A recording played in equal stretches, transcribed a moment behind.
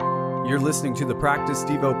You're listening to the Practice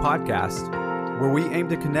Devo podcast, where we aim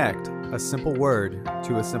to connect a simple word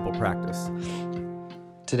to a simple practice.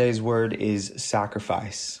 Today's word is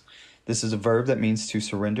sacrifice. This is a verb that means to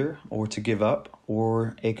surrender or to give up,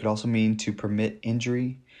 or it could also mean to permit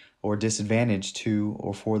injury or disadvantage to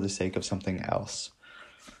or for the sake of something else.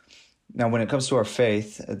 Now, when it comes to our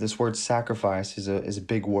faith, this word sacrifice is a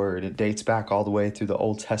big word. It dates back all the way through the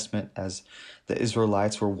Old Testament as the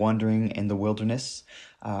Israelites were wandering in the wilderness.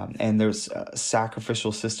 And there's a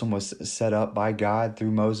sacrificial system was set up by God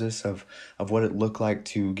through Moses of what it looked like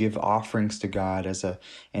to give offerings to God as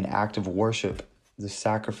an act of worship, the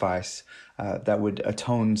sacrifice that would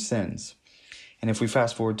atone sins. And if we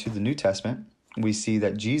fast forward to the New Testament, we see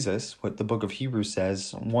that Jesus, what the book of Hebrews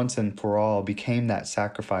says, once and for all became that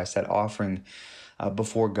sacrifice, that offering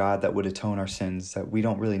before God that would atone our sins, that we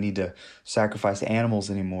don't really need to sacrifice animals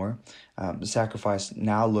anymore. Sacrifice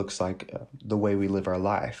now looks like the way we live our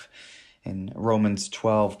life. In Romans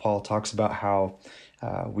 12, Paul talks about how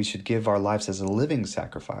we should give our lives as a living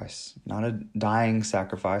sacrifice, not a dying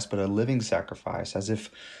sacrifice, but a living sacrifice, as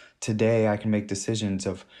if today I can make decisions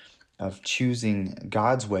of choosing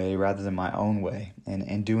God's way rather than my own way. And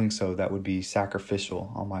in doing so, that would be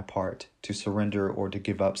sacrificial on my part, to surrender or to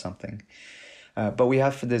give up something. But we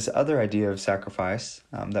have this other idea of sacrifice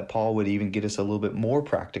that Paul would even get us a little bit more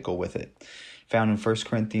practical with it, found in 1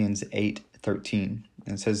 Corinthians 8:13.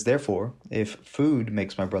 And it says, "Therefore, if food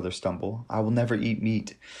makes my brother stumble, I will never eat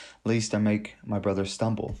meat, lest I make my brother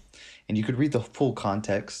stumble." And you could read the full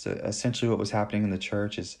context. Essentially what was happening in the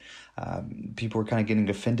church is people were kind of getting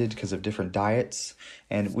offended because of different diets.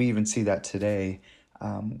 And we even see that today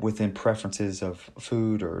within preferences of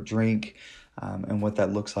food or drink and what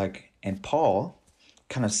that looks like. And Paul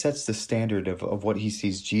kind of sets the standard of what he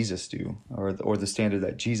sees Jesus do, or the standard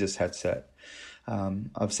that Jesus had set.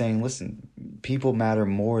 Of saying, listen, people matter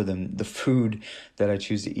more than the food that I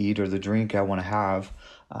choose to eat or the drink I want to have.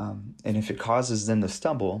 And if it causes them to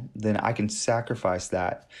stumble, then I can sacrifice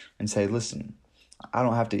that and say, listen, I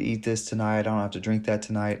don't have to eat this tonight. I don't have to drink that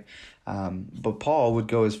tonight. But Paul would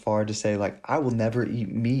go as far to say, like, I will never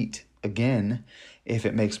eat meat again if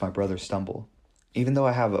it makes my brother stumble. Even though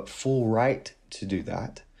I have a full right to do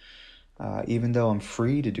that, even though I'm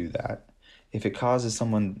free to do that, if it causes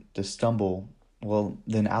someone to stumble, well,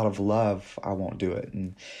 then out of love, I won't do it.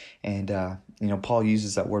 And Paul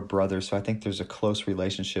uses that word brother, so I think there's a close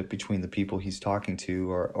relationship between the people he's talking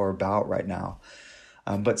to or about right now.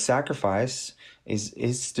 But sacrifice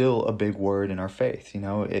is still a big word in our faith,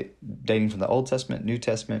 dating from the Old Testament, New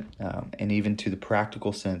Testament, and even to the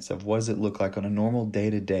practical sense of what does it look like on a normal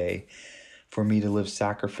day-to-day for me to live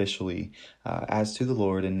sacrificially as to the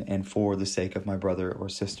Lord and for the sake of my brother or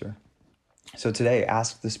sister. So today,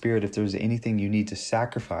 ask the Spirit if there's anything you need to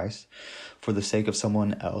sacrifice for the sake of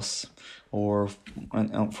someone else or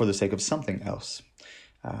for the sake of something else.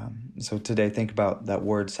 So today, think about that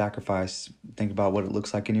word sacrifice. Think about what it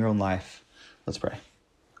looks like in your own life. Let's pray.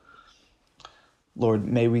 Lord,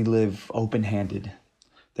 may we live open-handed,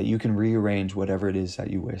 that you can rearrange whatever it is that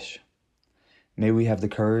you wish. May we have the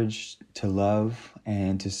courage to love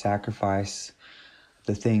and to sacrifice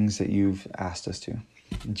the things that you've asked us to.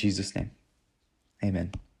 In Jesus' name.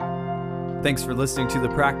 Amen. Thanks for listening to the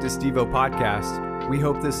Practice Devo podcast. We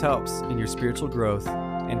hope this helps in your spiritual growth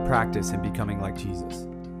and practice in becoming like Jesus.